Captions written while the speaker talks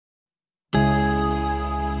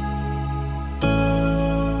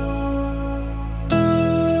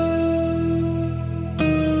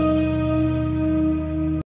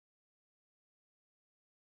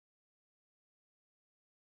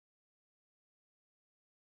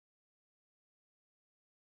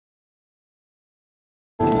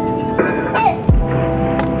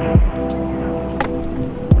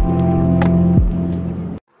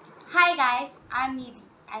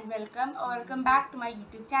welcome or welcome back to my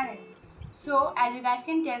YouTube channel. So as you guys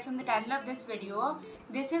can tell from the title of this video,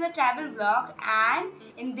 this is a travel vlog and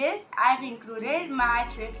in this I've included my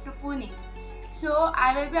trip to Pune. So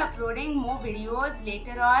I will be uploading more videos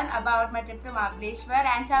later on about my trip to Mahabaleshwar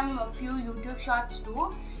and some few YouTube shorts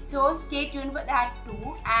too. So stay tuned for that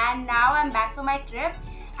too. And now I'm back for my trip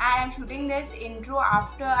and I'm shooting this intro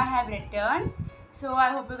after I have returned. So I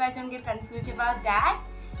hope you guys don't get confused about that.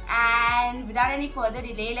 And without any further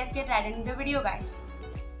delay, let's get right into the video, guys.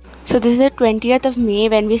 So this is the 20th of May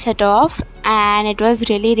when we set off, and it was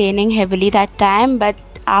really raining heavily that time, but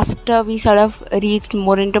after we sort of reached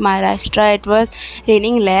more into Maharashtra, it was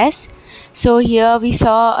raining less. So here we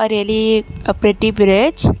saw a pretty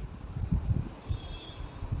bridge.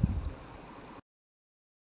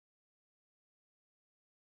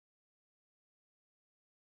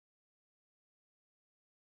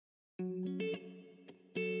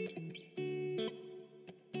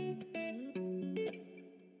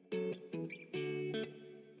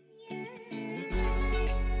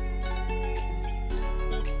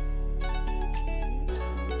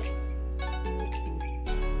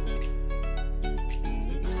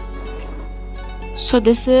 So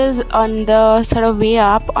this is on the sort of way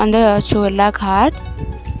up on the Chola Ghat,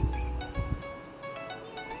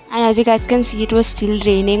 and as you guys can see, it was still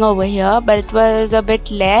raining over here, but it was a bit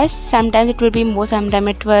less. Sometimes it would be more, sometimes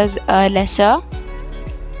it was lesser.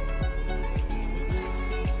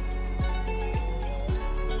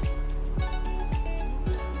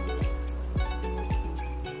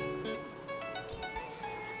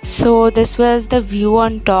 So this was the view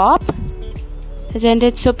on top. Isn't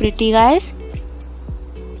it so pretty, guys?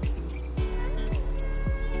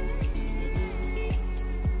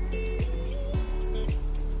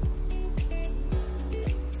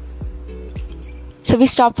 So we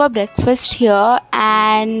stopped for breakfast here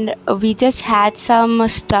and we just had some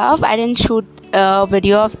stuff. I didn't shoot a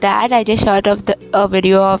video of that. I just shot a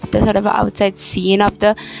video of the sort of outside scene of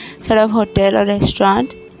the sort of hotel or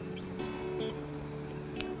restaurant.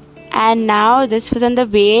 And now this was on the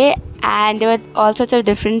way, and there were all sorts of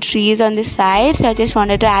different trees on the side, so I just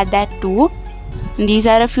wanted to add that too. And these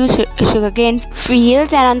are a few sugarcane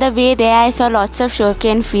fields, and on the way there I saw lots of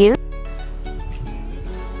sugarcane fields.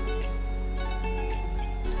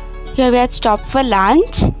 Here we had stopped for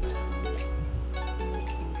lunch.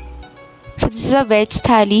 So this is a veg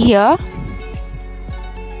thali here.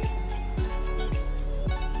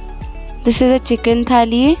 This is a chicken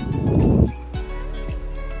thali.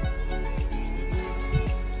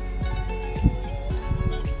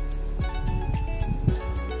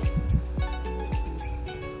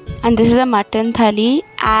 And this is a mutton thali,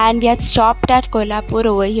 and we had stopped at Kolhapur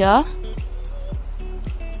over here.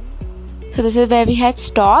 So this is where we had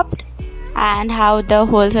stopped and how the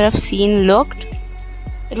whole sort of scene looked.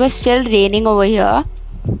 It was still raining over here,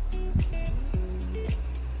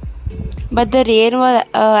 but the rain was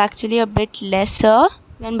actually a bit lesser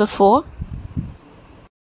than before.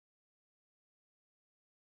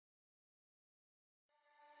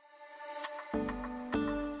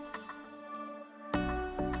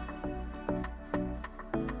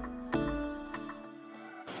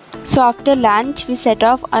 So after lunch we set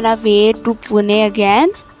off on our way to Pune again,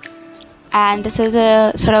 and this is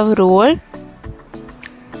a sort of road.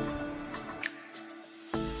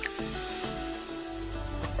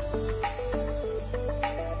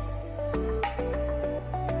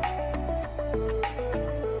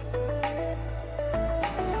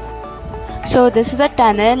 So this is a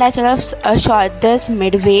tunnel. I sort of shot this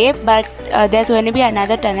midway, but there's going to be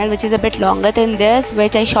another tunnel which is a bit longer than this,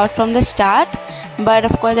 which I shot from the start, but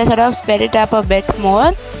of course I sort of sped it up a bit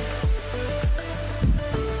more.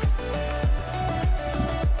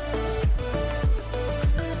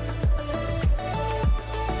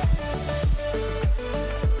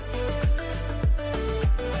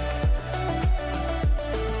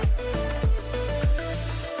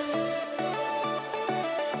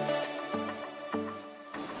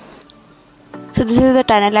 So this is the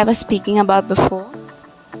tunnel I was speaking about before.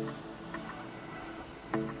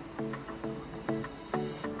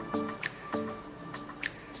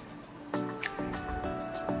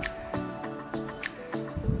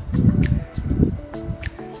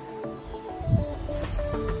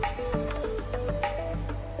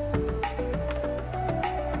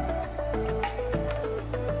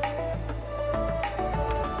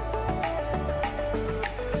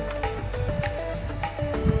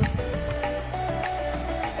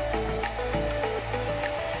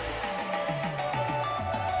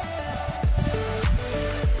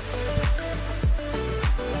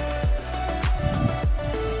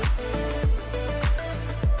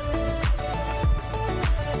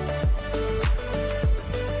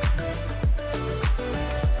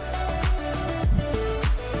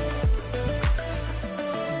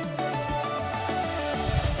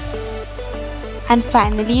 And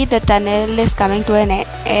finally the tunnel is coming to an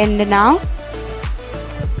end now.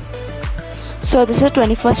 So this is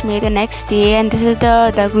 21st May, the next day, and this is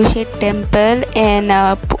the Dagdusheth Temple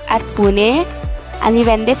at Pune, and we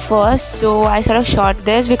went there first. So I sort of shot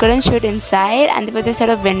this. We couldn't shoot inside, and there was this sort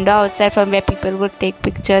of window outside from where people would take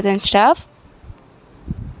pictures and stuff.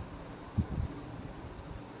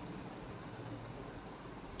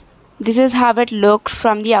 This is how it looked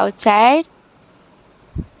from the outside.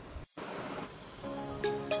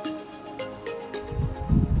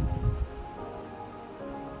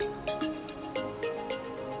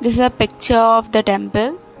 This is a picture of the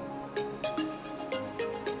temple.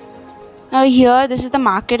 Now here, this is the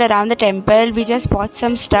market around the temple. We just bought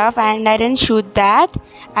some stuff and I didn't shoot that.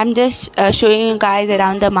 I'm just showing you guys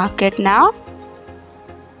around the market now.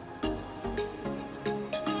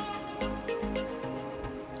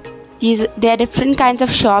 There are different kinds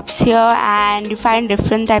of shops here and you find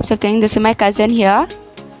different types of things. This is my cousin here.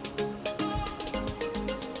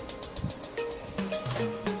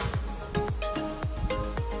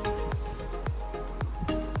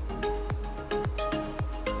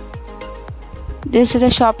 This is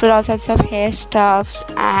a shop with all sorts of hair stuffs,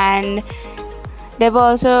 and there were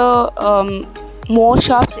also more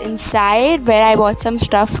shops inside where I bought some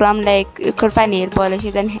stuff from, like you could find nail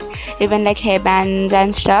polishes and even like hair bands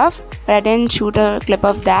and stuff, but I didn't shoot a clip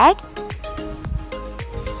of that.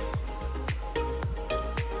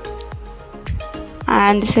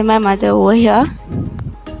 And this is my mother over here.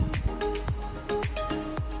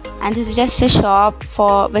 And this is just a shop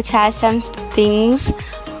which has some things.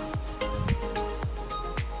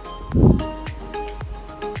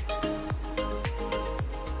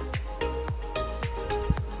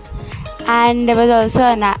 And there was also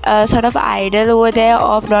a sort of idol over there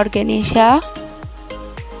of Lord Ganesha.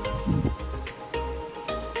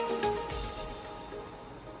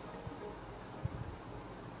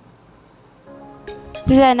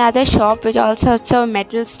 This is another shop which also has some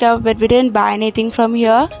metal stuff, but we didn't buy anything from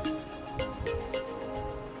here.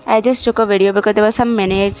 I just took a video because there was some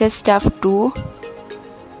miniature stuff too.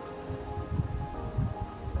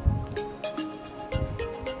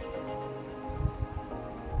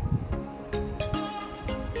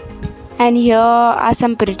 And here are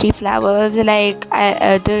some pretty flowers, like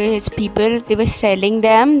his people, they were selling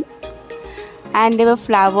them, and there were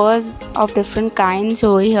flowers of different kinds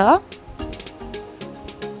over here.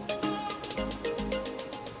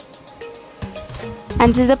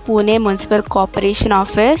 And this is the Pune Municipal Corporation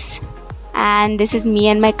office, and this is me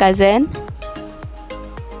and my cousin.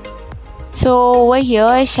 So over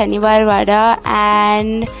here is Shaniwar Wada,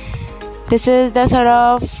 and this is the sort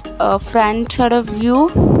of front sort of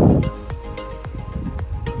view.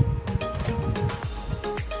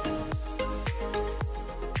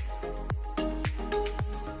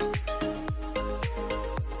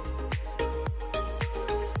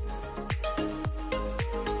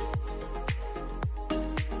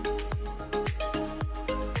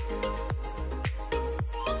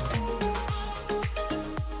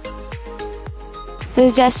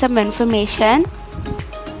 This is just some information.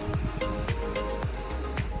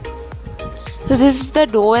 So this is the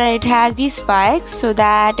door, and it has these spikes so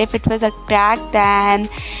that if it was a crack, then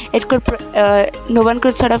it could no one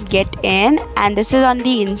could sort of get in. And this is on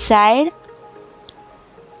the inside.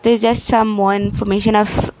 There's just some more information of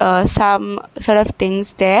some sort of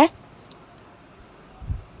things there.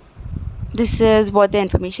 This is what the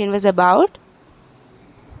information was about.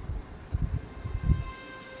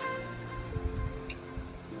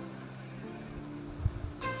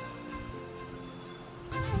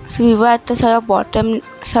 So we were at the sort of bottom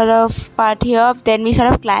sort of part here. Then we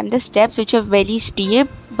sort of climbed the steps, which were very steep,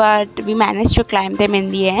 but we managed to climb them in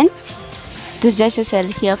the end. This is just a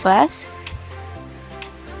selfie of us.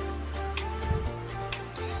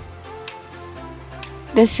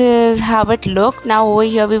 This is how it looked. Now over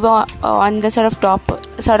here we were on the sort of top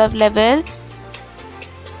sort of level,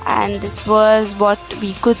 and this was what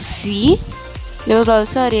we could see. There was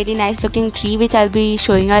also a really nice looking tree which I'll be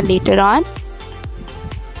showing you later on.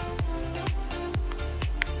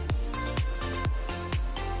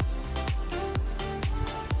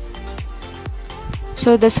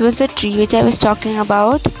 So this was the tree which I was talking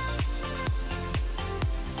about.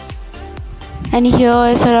 And here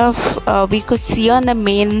is sort of we could see on the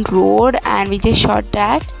main road, and we just shot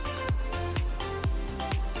that.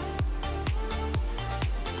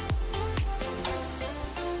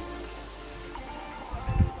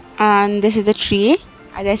 And this is the tree,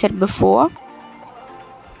 as I said before.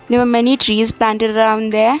 There were many trees planted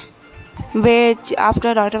around there, which after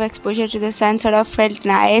a lot of exposure to the sun sort of felt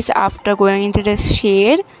nice after going into the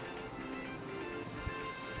shade.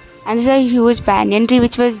 and there's a huge banyan tree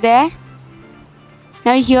which was there.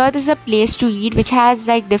 Now here there's a place to eat which has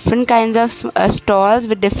like different kinds of stalls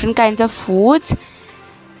with different kinds of foods.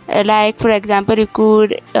 Like for example, you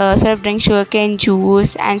could sort of drink sugarcane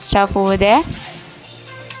juice and stuff over there.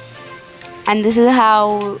 And this is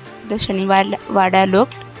how the Shaniwar Wada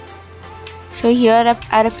looked. So here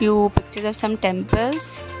are a few pictures of some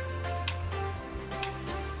temples.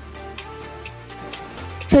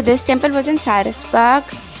 So this temple was in Sarasbaug,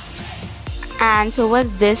 and so was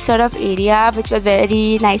this sort of area which was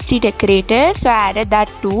very nicely decorated, so I added that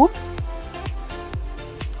too.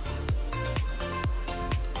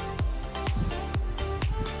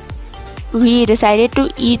 We decided to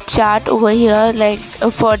eat chaat over here like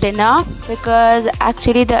for dinner, because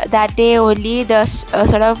actually that day only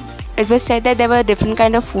the it was said that there were different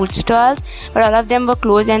kind of food stalls, but all of them were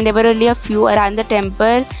closed and there were only a few around the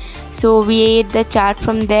temple. So we ate the chaat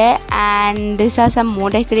from there, and these are some more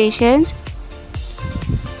decorations.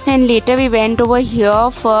 And later we went over here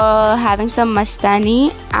for having some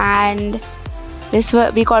mastani, and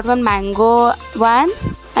we got one mango one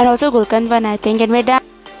and also gulkand one, I think, and we're done.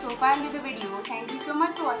 So far with the video. Thank you so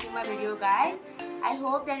much for watching my video, guys. I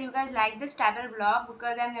hope that you guys like this travel vlog,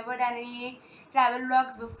 because I've never done any travel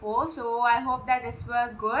vlogs before, so I hope that this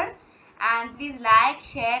was good. And please like,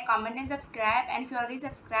 share, comment and subscribe, and if you already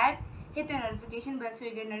subscribed, hit the notification bell so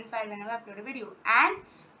you get notified whenever I upload a video. And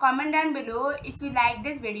comment down below if you like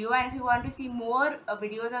this video and if you want to see more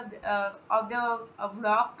videos of the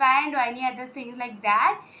vlog kind or any other things like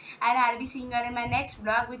that. And I'll be seeing you in my next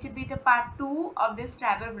vlog, which will be the part 2 of this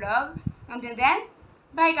travel vlog. Until then,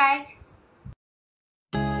 bye guys.